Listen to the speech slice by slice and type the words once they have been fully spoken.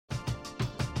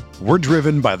We're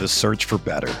driven by the search for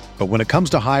better. But when it comes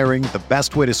to hiring, the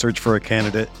best way to search for a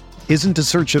candidate isn't to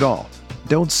search at all.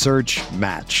 Don't search,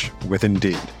 match with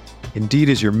Indeed. Indeed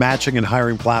is your matching and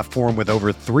hiring platform with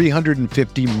over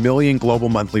 350 million global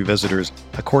monthly visitors,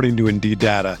 according to Indeed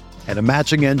data, and a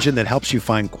matching engine that helps you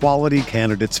find quality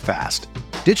candidates fast.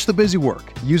 Ditch the busy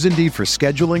work. Use Indeed for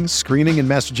scheduling, screening, and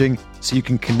messaging so you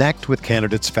can connect with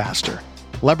candidates faster.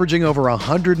 Leveraging over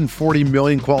 140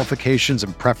 million qualifications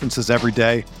and preferences every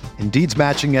day, Indeed's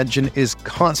matching engine is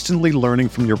constantly learning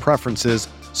from your preferences,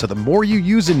 so the more you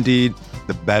use Indeed,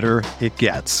 the better it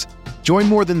gets. Join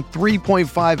more than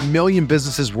 3.5 million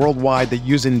businesses worldwide that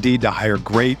use Indeed to hire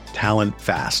great talent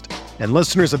fast. And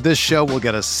listeners of this show will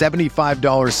get a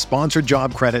 $75 sponsored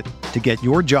job credit to get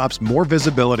your jobs more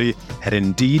visibility at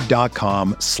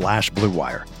Indeed.com/Blue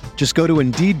Wire. Just go to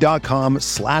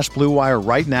Indeed.com/Blue Wire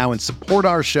right now and support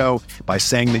our show by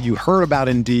saying that you heard about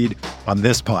Indeed on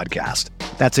this podcast.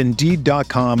 That's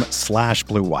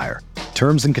Indeed.com/Blue Wire.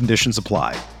 Terms and conditions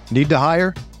apply. Need to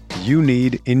hire? You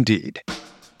need Indeed.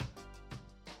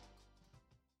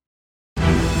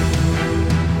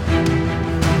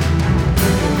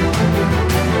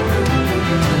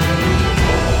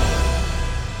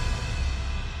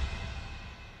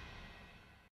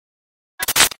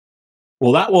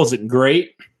 Well, that wasn't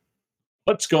great.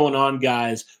 What's going on,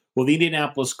 guys? Well, the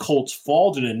Indianapolis Colts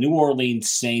fall to the New Orleans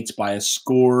Saints by a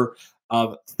score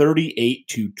of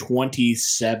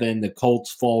 38-27. The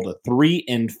Colts fall to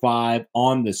 3-5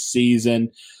 on the season.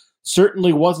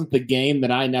 Certainly wasn't the game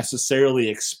that I necessarily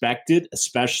expected,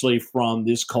 especially from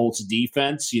this Colts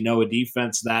defense. You know, a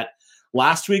defense that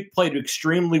last week played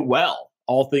extremely well.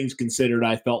 All things considered,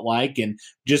 I felt like, and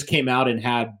just came out and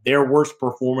had their worst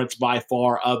performance by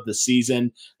far of the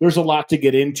season. There's a lot to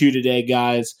get into today,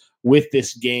 guys, with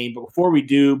this game. But before we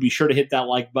do, be sure to hit that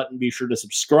like button. Be sure to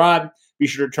subscribe. Be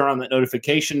sure to turn on that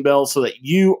notification bell so that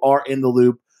you are in the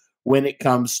loop when it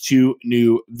comes to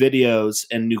new videos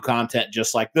and new content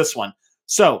just like this one.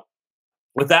 So,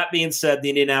 with that being said, the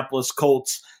Indianapolis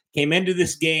Colts came into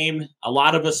this game. A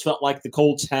lot of us felt like the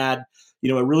Colts had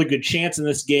a really good chance in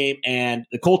this game. And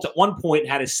the Colts at one point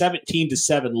had a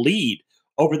 17-7 lead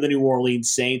over the New Orleans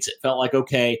Saints. It felt like,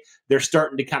 okay, they're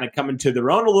starting to kind of come into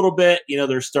their own a little bit.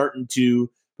 They're starting to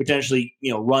potentially,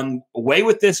 run away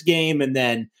with this game. And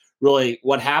then really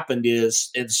what happened is,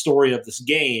 in the story of this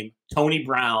game, Tony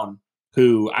Brown,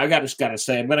 who I just got to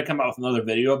say, I'm going to come out with another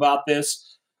video about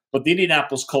this, but the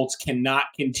Indianapolis Colts cannot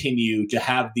continue to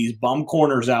have these bum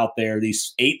corners out there,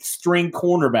 these eighth-string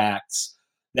cornerbacks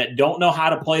that don't know how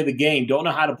to play the game, don't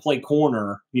know how to play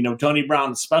corner. Tony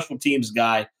Brown, special teams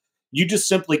guy, you just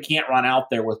simply can't run out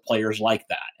there with players like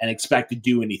that and expect to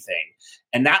do anything.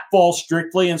 And that falls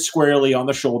strictly and squarely on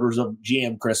the shoulders of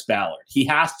GM Chris Ballard. He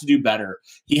has to do better.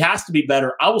 He has to be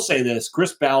better. I will say this,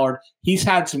 Chris Ballard, he's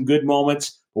had some good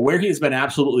moments, but where he has been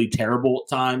absolutely terrible at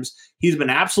times, he's been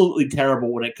absolutely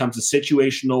terrible when it comes to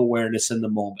situational awareness in the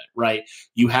moment, right?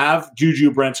 You have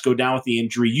Juju Brents go down with the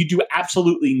injury. You do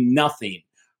absolutely nothing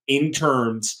in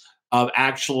terms of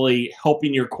actually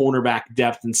helping your cornerback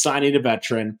depth and signing a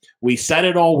veteran. We said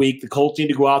it all week. The Colts need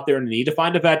to go out there and need to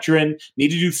find a veteran,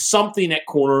 need to do something at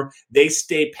corner. They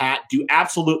stay pat, do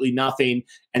absolutely nothing,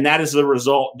 and that is the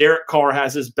result. Derek Carr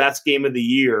has his best game of the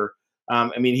year.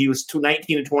 He was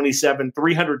 19-27,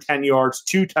 310 yards,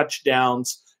 2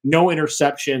 touchdowns, no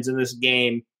interceptions in this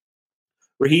game.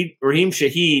 Raheem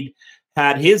Shaheed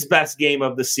had his best game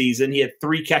of the season. He had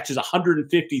 3 catches,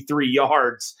 153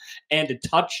 yards, and a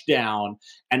touchdown,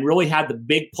 and really had the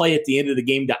big play at the end of the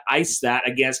game to ice that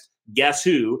against, guess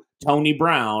who? Tony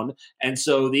Brown. And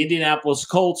so the Indianapolis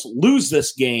Colts lose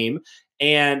this game,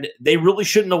 and they really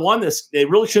shouldn't have won this. They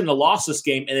really shouldn't have lost this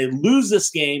game, and they lose this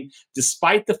game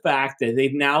despite the fact that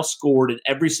they've now scored in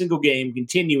every single game,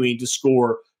 continuing to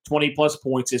score 20-plus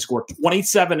points. They scored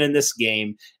 27 in this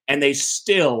game, and they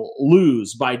still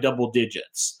lose by double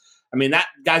digits.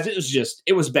 Guys,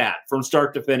 it was bad from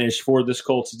start to finish for this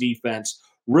Colts defense.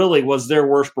 Really was their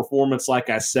worst performance,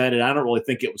 like I said, and I don't really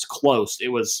think it was close. It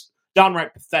was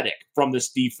downright pathetic from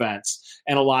this defense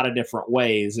in a lot of different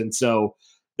ways. And so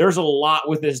there's a lot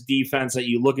with this defense that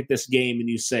you look at this game and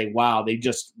you say, wow, they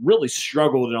just really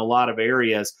struggled in a lot of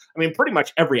areas. Pretty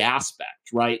much every aspect,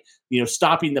 right?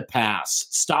 Stopping the pass,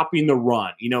 stopping the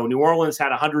run. New Orleans had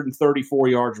 134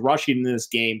 yards rushing in this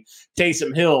game.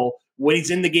 Taysom Hill, when he's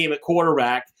in the game at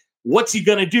quarterback, what's he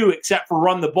going to do except for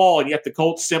run the ball? And yet the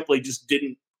Colts simply just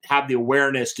didn't have the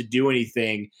awareness to do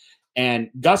anything. And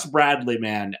Gus Bradley,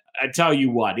 man, I tell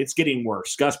you what, it's getting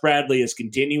worse. Gus Bradley is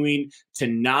continuing to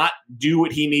not do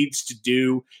what he needs to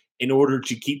do. in order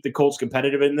to keep the Colts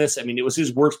competitive in this. I mean, it was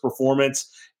his worst performance.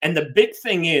 And the big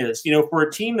thing is, for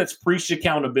a team that's preached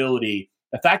accountability,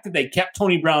 the fact that they kept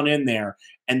Tony Brown in there,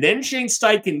 and then Shane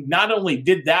Steichen not only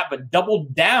did that, but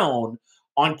doubled down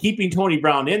on keeping Tony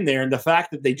Brown in there, and the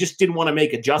fact that they just didn't want to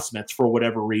make adjustments for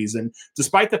whatever reason,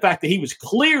 despite the fact that he was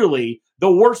clearly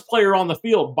the worst player on the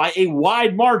field by a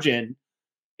wide margin.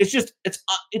 It's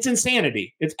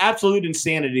insanity. It's absolute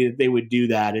insanity that they would do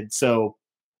that. And so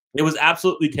it was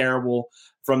absolutely terrible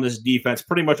from this defense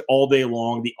pretty much all day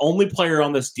long. The only player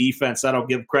on this defense that I'll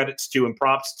give credits to and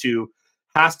props to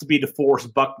has to be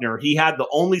DeForest Buckner. He had the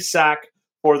only sack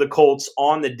for the Colts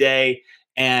on the day.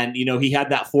 And, he had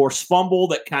that forced fumble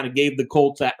that kind of gave the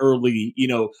Colts that early,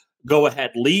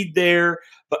 go-ahead lead there.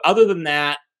 But other than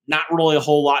that, not really a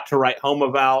whole lot to write home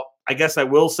about. I guess I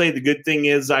will say the good thing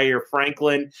is Zaire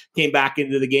Franklin came back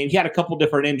into the game. He had a couple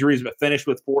different injuries, but finished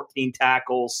with 14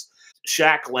 tackles.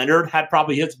 Shaq Leonard had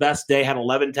probably his best day, had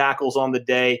 11 tackles on the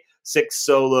day, 6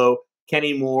 solo.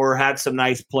 Kenny Moore had some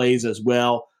nice plays as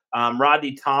well.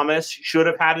 Rodney Thomas should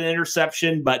have had an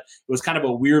interception, but it was kind of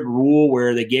a weird rule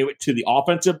where they gave it to the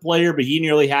offensive player, but he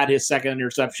nearly had his second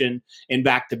interception in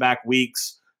back-to-back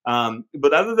weeks.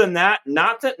 But other than that,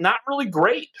 not really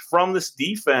great from this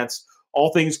defense,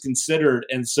 all things considered.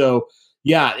 And so,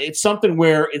 yeah, it's something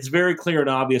where it's very clear and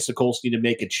obvious the Colts need to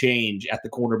make a change at the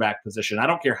cornerback position. I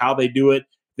don't care how they do it.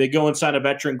 If they go inside a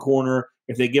veteran corner,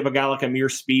 if they give a guy like Amir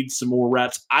Speed some more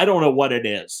reps, I don't know what it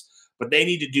is. But they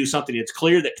need to do something. It's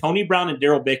clear that Tony Brown and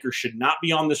Darrell Baker should not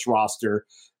be on this roster.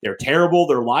 They're terrible.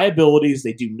 They're liabilities.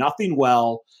 They do nothing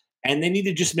well. And they need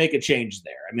to just make a change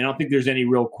there. I mean, I don't think there's any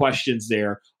real questions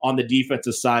there on the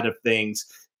defensive side of things.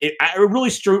 I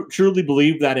really truly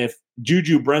believe that if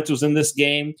Juju Brents was in this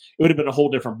game, it would have been a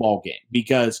whole different ball game,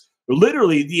 because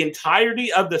literally the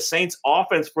entirety of the Saints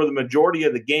offense for the majority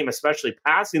of the game, especially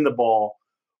passing the ball,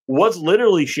 was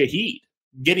literally Shaheed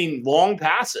getting long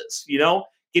passes,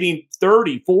 getting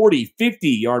 30, 40,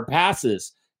 50-yard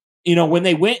passes. When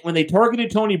they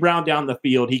targeted Tony Brown down the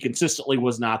field, he consistently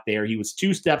was not there. He was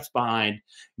 2 steps behind,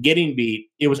 getting beat.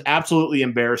 It was absolutely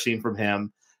embarrassing from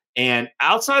him. And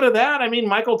outside of that, I mean,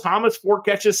 Michael Thomas, 4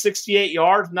 catches, 68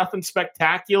 yards, nothing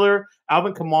spectacular.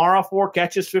 Alvin Kamara, 4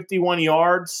 catches, 51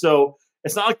 yards. So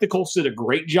it's not like the Colts did a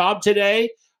great job today,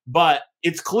 but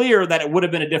it's clear that it would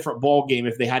have been a different ball game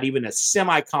if they had even a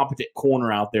semi-competent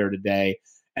corner out there today,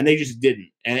 and they just didn't.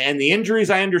 And the injuries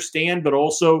I understand, but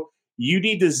also you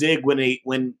need to zig when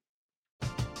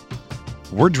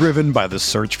We're driven by the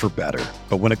search for better.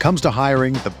 But when it comes to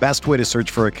hiring, the best way to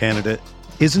search for a candidate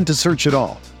isn't to search at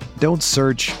all. Don't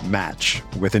search, match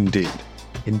with Indeed.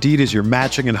 Indeed is your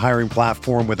matching and hiring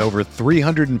platform with over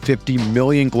 350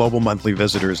 million global monthly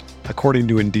visitors, according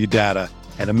to Indeed data,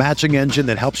 and a matching engine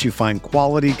that helps you find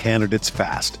quality candidates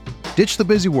fast. Ditch the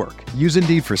busy work. Use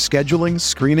Indeed for scheduling,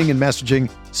 screening, and messaging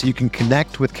so you can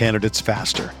connect with candidates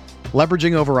faster.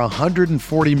 Leveraging over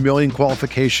 140 million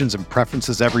qualifications and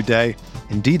preferences every day,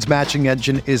 Indeed's matching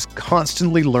engine is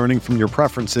constantly learning from your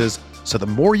preferences, so the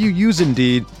more you use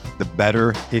Indeed, the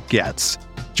better it gets.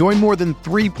 Join more than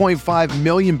 3.5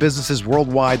 million businesses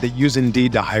worldwide that use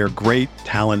Indeed to hire great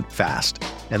talent fast.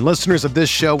 And listeners of this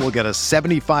show will get a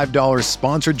 $75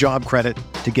 sponsored job credit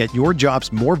to get your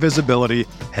jobs more visibility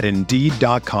at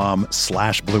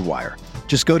Indeed.com/Blue Wire.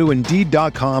 Just go to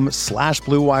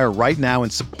Indeed.com/Blue Wire right now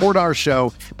and support our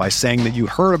show by saying that you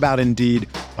heard about Indeed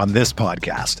on this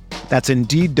podcast. That's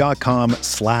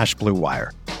Indeed.com/Blue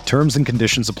Wire. Terms and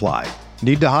conditions apply.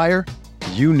 Need to hire?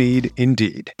 You need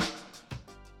Indeed.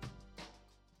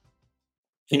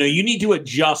 You need to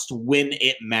adjust when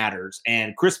it matters.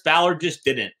 And Chris Ballard just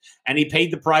didn't. And he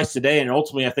paid the price today, and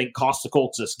ultimately, I think, cost the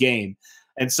Colts this game.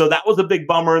 And so that was a big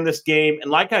bummer in this game. And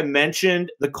like I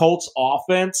mentioned, the Colts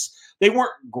offense, they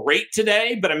weren't great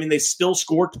today, but I mean, they still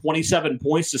scored 27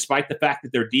 points despite the fact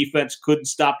that their defense couldn't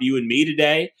stop you and me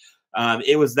today.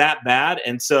 It was that bad.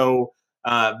 And so,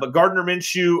 but Gardner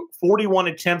Minshew, 41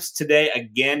 attempts today.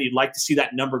 Again, you'd like to see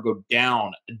that number go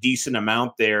down a decent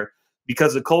amount there,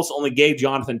 because the Colts only gave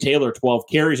Jonathan Taylor 12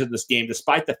 carries in this game,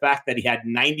 despite the fact that he had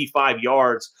 95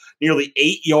 yards, nearly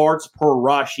 8 yards per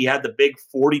rush. He had the big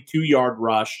 42-yard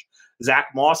rush. Zach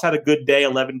Moss had a good day,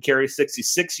 11 carries,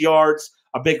 66 yards,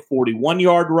 a big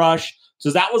 41-yard rush.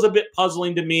 So that was a bit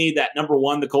puzzling to me that, number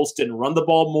one, the Colts didn't run the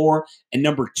ball more, and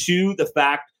number two, the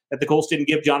fact that the Colts didn't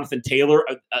give Jonathan Taylor.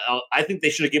 I think they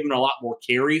should have given him a lot more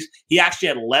carries. He actually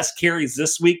had less carries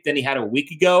this week than he had a week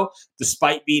ago,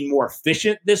 despite being more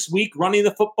efficient this week running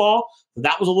the football. So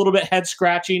that was a little bit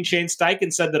head-scratching. Shane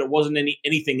Steichen said that it wasn't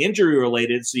anything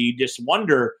injury-related, so you just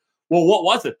wonder, well, what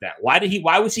was it then?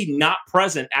 Why was he not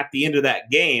present at the end of that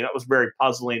game? That was very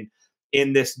puzzling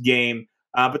in this game.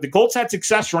 But the Colts had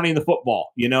success running the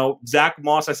football. Zach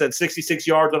Moss, I said 66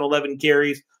 yards on 11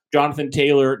 carries. Jonathan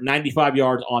Taylor, 95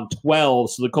 yards on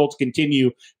 12. So the Colts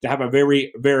continue to have a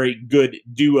very, very good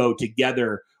duo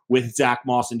together with Zach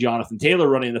Moss and Jonathan Taylor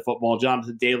running the football.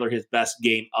 Jonathan Taylor, his best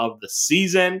game of the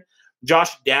season.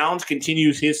 Josh Downs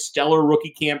continues his stellar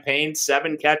rookie campaign,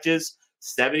 7 catches,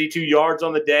 72 yards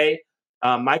on the day.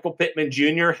 Michael Pittman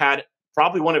Jr. had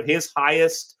probably one of his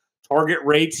highest target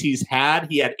rates he's had.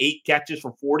 He had 8 catches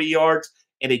for 40 yards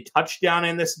and a touchdown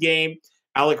in this game.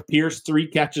 Alec Pierce, 3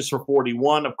 catches for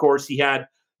 41. Of course, he had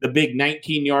the big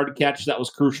 19-yard catch that was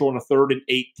crucial in a 3rd and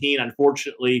 18.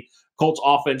 Unfortunately, Colts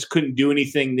offense couldn't do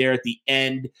anything there at the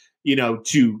end,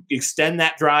 to extend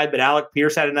that drive. But Alec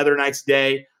Pierce had another nice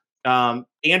day.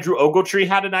 Andrew Ogletree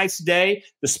had a nice day,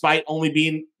 despite only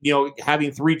being,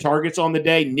 having 3 targets on the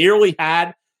day. Nearly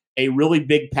had a really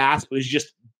big pass. It was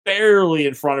just barely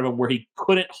in front of him where he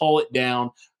couldn't haul it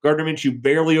down. Gardner Minshew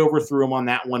barely overthrew him on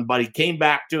that one, but he came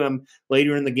back to him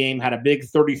later in the game, had a big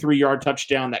 33-yard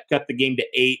touchdown that cut the game to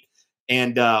 8,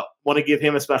 and want to give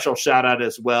him a special shout-out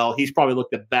as well. He's probably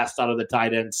looked the best out of the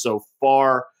tight ends so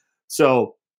far.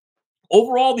 So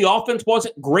overall, the offense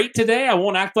wasn't great today. I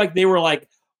won't act like they were like,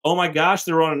 oh my gosh,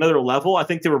 they were on another level. I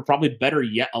think they were probably better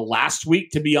yet last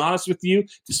week, to be honest with you,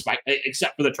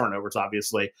 except for the turnovers,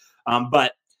 obviously.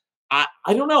 But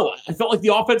I don't know. I felt like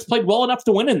the offense played well enough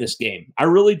to win in this game. I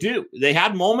really do. They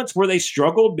had moments where they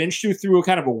struggled. Minshew threw a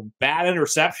kind of a bad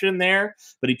interception there,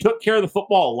 but he took care of the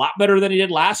football a lot better than he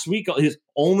did last week. His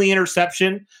only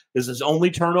interception is his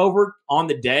only turnover on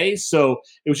the day. So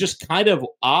it was just kind of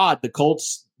odd. The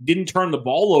Colts didn't turn the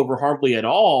ball over hardly at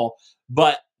all,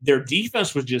 but their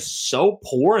defense was just so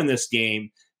poor in this game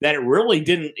that it really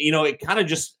didn't, it kind of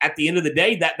just at the end of the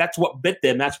day, that's what bit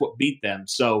them. That's what beat them.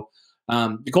 So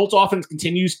the Colts offense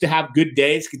continues to have good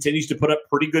days, continues to put up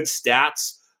pretty good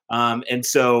stats. And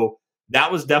so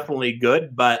that was definitely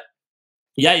good. But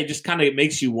yeah, it just kind of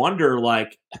makes you wonder,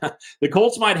 like, the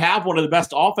Colts might have one of the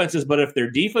best offenses, but if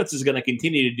their defense is going to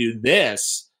continue to do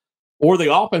this, or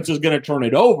the offense is going to turn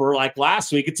it over like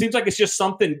last week, it seems like it's just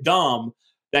something dumb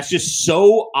that's just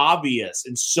so obvious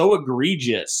and so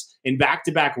egregious in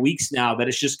back-to-back weeks now that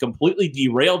it's just completely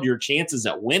derailed your chances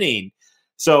at winning.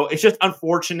 So it's just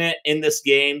unfortunate in this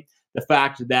game, the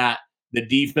fact that the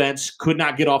defense could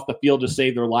not get off the field to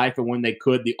save their life, and when they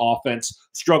could, the offense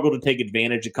struggled to take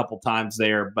advantage a couple times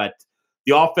there. But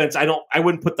the offense, I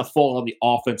wouldn't put the fault on the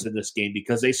offense in this game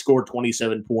because they scored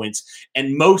 27 points,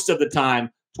 and most of the time,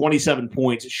 27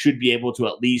 points should be able to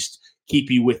at least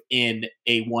keep you within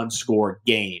a 1-score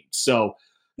game. So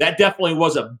that definitely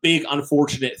was a big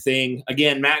unfortunate thing.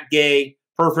 Again, Matt Gay,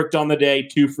 perfect on the day,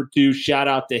 2 for 2. Shout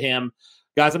out to him.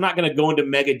 Guys, I'm not going to go into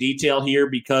mega detail here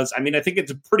because, I think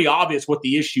it's pretty obvious what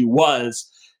the issue was,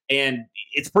 and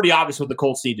it's pretty obvious what the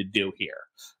Colts need to do here.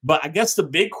 But I guess the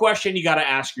big question you got to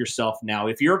ask yourself now,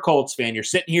 if you're a Colts fan, you're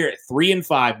sitting here at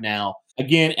 3-5 now.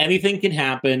 Again, anything can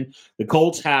happen. The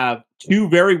Colts have 2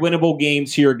 very winnable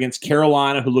games here against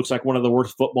Carolina, who looks like one of the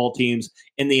worst football teams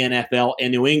in the NFL,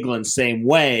 and New England, same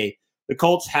way. The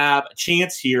Colts have a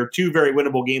chance here, 2 very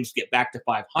winnable games to get back to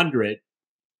 500.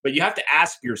 But you have to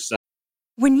ask yourself,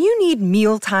 when you need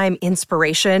mealtime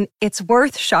inspiration, it's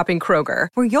worth shopping Kroger,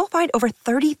 where you'll find over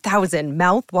 30,000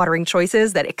 mouth-watering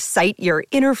choices that excite your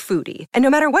inner foodie. And no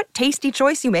matter what tasty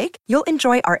choice you make, you'll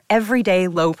enjoy our everyday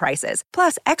low prices,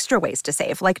 plus extra ways to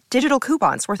save, like digital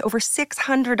coupons worth over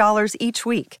 $600 each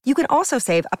week. You can also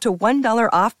save up to $1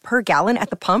 off per gallon at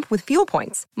the pump with fuel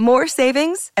points. More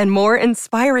savings and more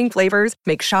inspiring flavors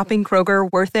make shopping Kroger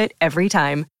worth it every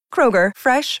time. Kroger,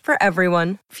 fresh for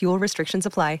everyone. Fuel restrictions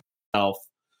apply.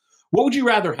 What would you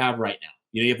rather have right now?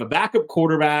 You have a backup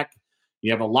quarterback.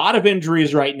 You have a lot of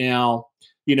injuries right now,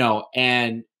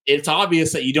 and it's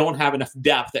obvious that you don't have enough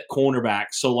depth at cornerback.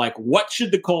 So, what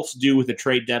should the Colts do with the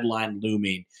trade deadline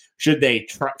looming? Should they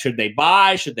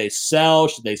buy? Should they sell?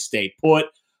 Should they stay put?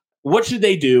 What should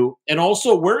they do? And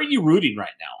also, where are you rooting right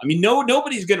now?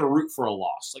 Nobody's going to root for a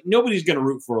loss. Nobody's going to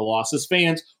root for a loss. As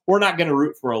fans, we're not going to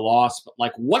root for a loss.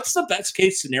 But, what's the best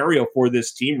case scenario for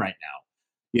this team right now?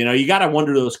 You got to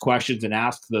wonder those questions and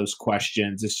ask those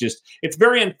questions. It's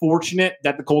very unfortunate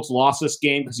that the Colts lost this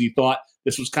game because you thought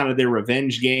this was kind of their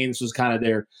revenge game. This was kind of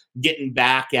their getting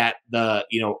back at the,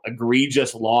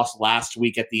 egregious loss last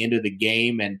week at the end of the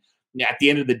game. And at the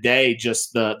end of the day,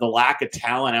 just the lack of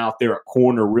talent out there at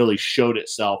corner really showed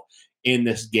itself in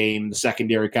this game. The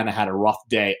secondary kind of had a rough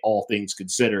day, all things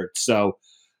considered. So,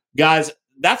 guys,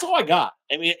 that's all I got.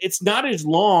 It's not as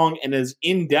long and as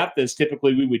in-depth as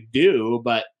typically we would do,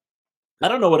 but I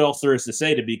don't know what else there is to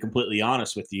say, to be completely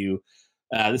honest with you.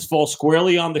 This falls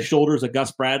squarely on the shoulders of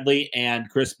Gus Bradley and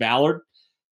Chris Ballard.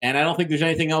 And I don't think there's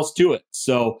anything else to it.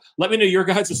 So let me know your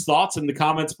guys' thoughts in the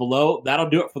comments below. That'll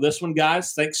do it for this one,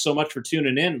 guys. Thanks so much for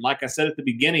tuning in. Like I said at the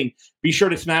beginning, be sure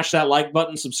to smash that like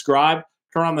button, subscribe,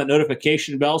 turn on the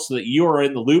notification bell so that you are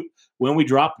in the loop when we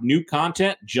drop new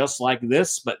content just like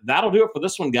this. But that'll do it for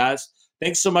this one, guys.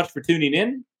 Thanks so much for tuning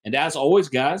in. And as always,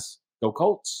 guys, go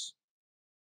Colts.